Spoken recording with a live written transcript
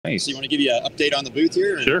Nice. So you want to give you an update on the booth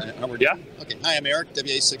here? And, sure. How we're doing? Okay. Hi, I'm Eric,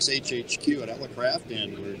 WA6HHQ at Elecraft,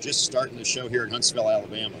 and we're just starting the show here in Huntsville,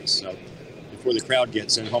 Alabama. So before the crowd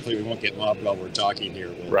gets in, hopefully we won't get mobbed while we're talking here.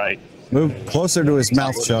 Right. Move closer to his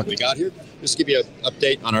mouth, Chuck. We got here. Just give you an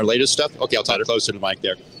update on our latest stuff. Okay, I'll talk closer to the mic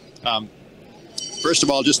there. First of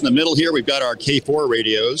all, just in the middle here, we've got our K4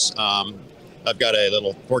 radios. I've got a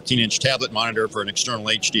little 14-inch tablet monitor for an external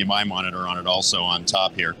HDMI monitor on it also on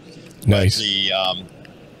top here. Nice.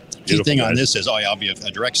 The key thing on this is, I'll be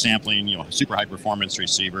a direct sampling, super high performance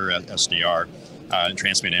receiver, SDR,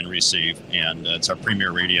 transmit and receive, and it's our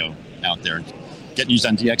premier radio out there. Getting used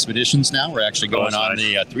on DXpeditions now. We're actually going on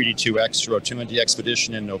the 3D2X Rotuma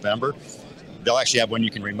DXpedition in November. They'll actually have one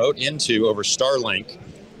you can remote into over Starlink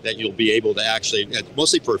that you'll be able to actually,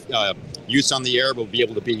 mostly for use on the air, will be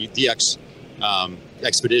able to be DX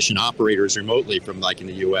expedition operators remotely from like in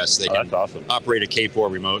the US. They can operate a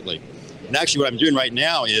K4 remotely. And actually what I'm doing right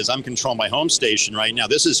now is I'm controlling my home station right now.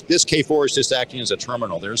 This K4 is just acting as a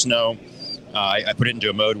terminal. There's no, I put it into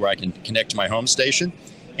a mode where I can connect to my home station.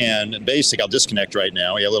 And basically I'll disconnect right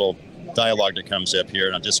now. We have a little dialogue that comes up here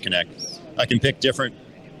and I'll disconnect. I can pick different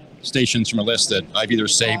stations from a list that I've either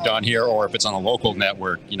saved on here, or if it's on a local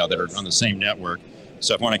network, that are on the same network.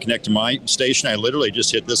 So if I want to connect to my station, I literally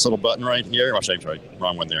just hit this little button right here. Well, sorry,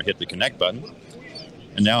 wrong one there. Hit the connect button.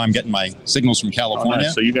 And now I'm getting my signals from California. Oh,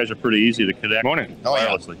 nice. So you guys are pretty easy to connect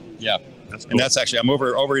wirelessly. Yeah. That's cool. And that's actually, I'm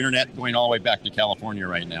over internet going all the way back to California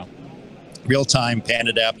right now. Real time, pan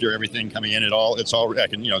adapter, everything coming in. It's all, I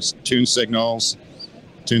can, tune signals,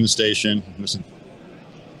 tune the station. Listen,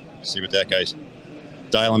 see what that guy's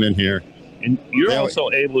dialing in here. And you're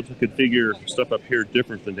also able to configure stuff up here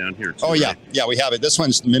different than down here, too. Oh, yeah. Yeah, we have it. This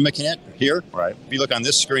one's mimicking it here. Right. If you look on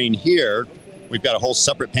this screen here, we've got a whole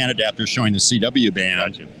separate pan adapter showing the CW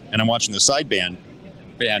band. Gotcha. And I'm watching the sideband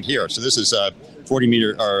band here. So this is a 40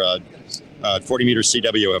 meter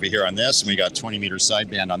CW over here on this, and we got 20 meter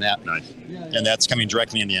sideband on that. Nice. And that's coming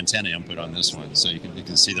directly in the antenna input on this one, so you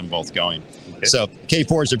can see them both going. Okay. So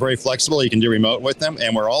K4s are very flexible. You can do remote with them,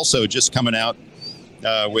 and we're also just coming out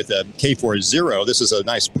with a K4 Zero. This is a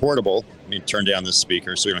nice portable. Let me turn down this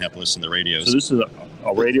speaker so we don't have to listen to the radios. So this is a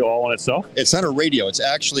radio all on itself? It's not a radio. It's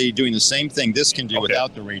actually doing the same thing this can do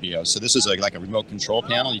without the radio. So this is like a remote control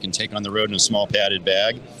panel you can take on the road in a small padded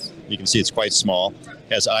bag. You can see it's quite small.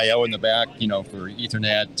 Has I/O in the back, for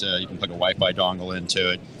Ethernet. You can plug a Wi-Fi dongle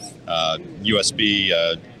into it. USB,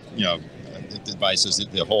 devices.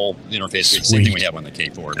 The whole interface is the same thing we have on the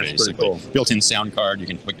K4, basically. Cool. Built-in sound card. You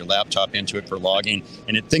can put your laptop into it for logging,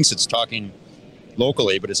 and it thinks it's talking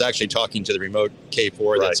locally, but it's actually talking to the remote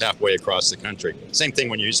K4 that's halfway across the country. Same thing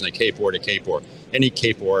when you're using a K4 to K4. Any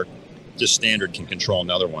K4, just standard, can control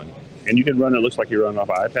another one. And you can run it, looks like you're running off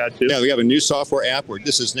an iPad too? Yeah, we have a new software app where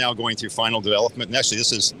this is now going through final development. And actually,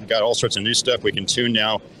 this has got all sorts of new stuff. We can tune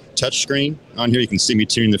now touchscreen. On here, you can see me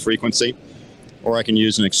tune the frequency. Or I can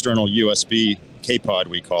use an external USB K-Pod,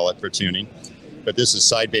 we call it, for tuning. But this is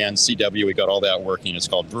sideband CW. We got all that working. It's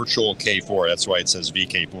called Virtual K4. That's why it says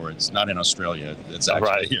VK4. It's not in Australia. It's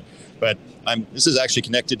actually here. But this is actually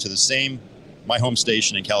connected to my home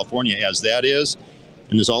station in California as that is.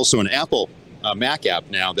 And there's also an Apple Mac app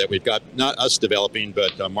now that we've got, not us developing,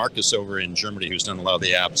 but Marcus over in Germany, who's done a lot of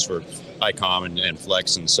the apps for ICOM and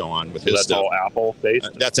Flex and so on with his stuff. That's all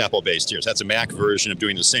Apple-based? That's Apple-based, yes. That's a Mac version of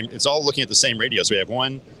doing the same. It's all looking at the same radios. We have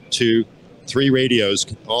 1, 2, 3 radios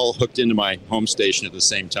all hooked into my home station at the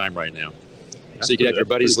same time right now. So you can have your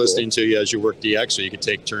buddies listening to you as you work DX, or you could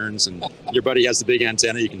take turns, and your buddy has the big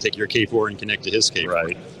antenna, you can take your K4 and connect to his K4.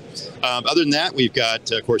 Right. Other than that, we've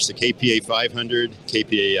got, of course, the KPA 500,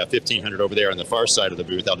 KPA 1500 over there on the far side of the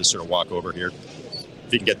booth. I'll just sort of walk over here.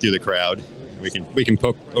 If you can get through the crowd, we can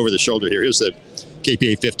poke over the shoulder here. Here's the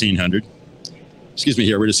KPA 1500. Excuse me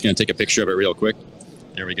here, we're just going to take a picture of it real quick.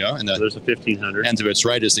 There we go. And there's a 1500. And to its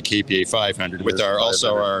right is the KPA 500 with our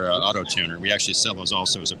auto tuner. We actually sell those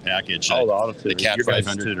also as a package. Oh, the auto tuner. The CAT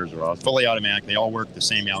 500 tuners are awesome. Fully automatic. They all work the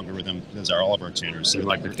same algorithm as all of our tuners. So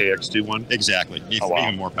like the KX2 one? Exactly.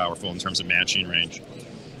 Even more powerful in terms of matching range.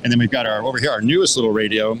 And then we've got over here our newest little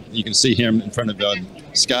radio. You can see him in front of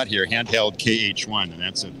Scott here, handheld KH1, and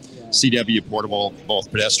that's a CW portable,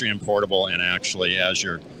 both pedestrian portable and actually as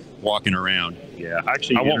you're walking around. Yeah,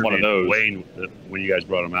 actually, I want one of those. Wayne, when you guys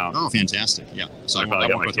brought them out. Oh, fantastic! Yeah, so I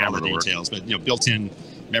won't go through all the details, but built-in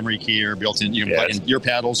memory keyer, built-in. You can plug in your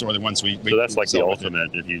paddles or the ones we. So that's like the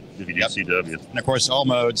ultimate if you do CW. And of course, all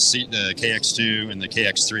modes, the KX2 and the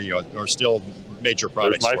KX3 are still major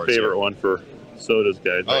products. That's my favorite one for sodas,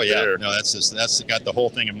 guys. Oh yeah, no, that's got the whole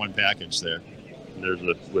thing in one package there. And there's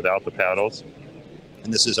the without the paddles.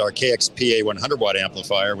 And this is our KXPA 100 watt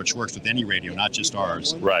amplifier, which works with any radio, not just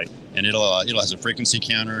ours. Right. And it has a frequency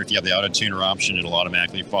counter. If you have the auto tuner option, it'll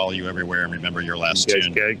automatically follow you everywhere and remember your last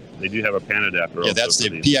tune. They do have a pan adapter. Yeah, that's the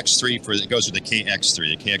PX3 it goes with the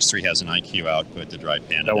KX3. The KX3 has an IQ output to drive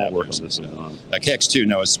pan adapters. That won't work on this one. KX2,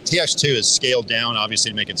 no. TX2 is scaled down, obviously,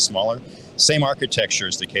 to make it smaller. Same architecture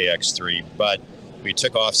as the KX3, but we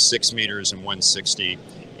took off 6 meters and 160,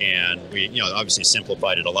 and we, obviously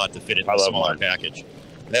simplified it a lot to fit it in a smaller package.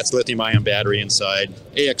 That's lithium-ion battery inside,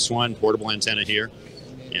 AX1 portable antenna here,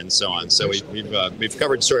 and so on. So we've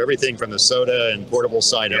covered sort of everything from the SOTA and portable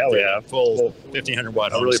side up to full 1500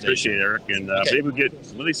 watt. I really appreciate it, Eric, and maybe we get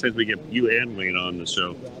one of these things. We get you and Wayne on the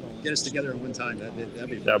show. Get us together at one time.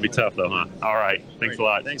 That'd be tough, though, huh? All right. Thanks a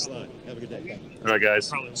lot. Thanks a lot. Have a good day. All right,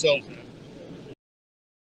 guys. So.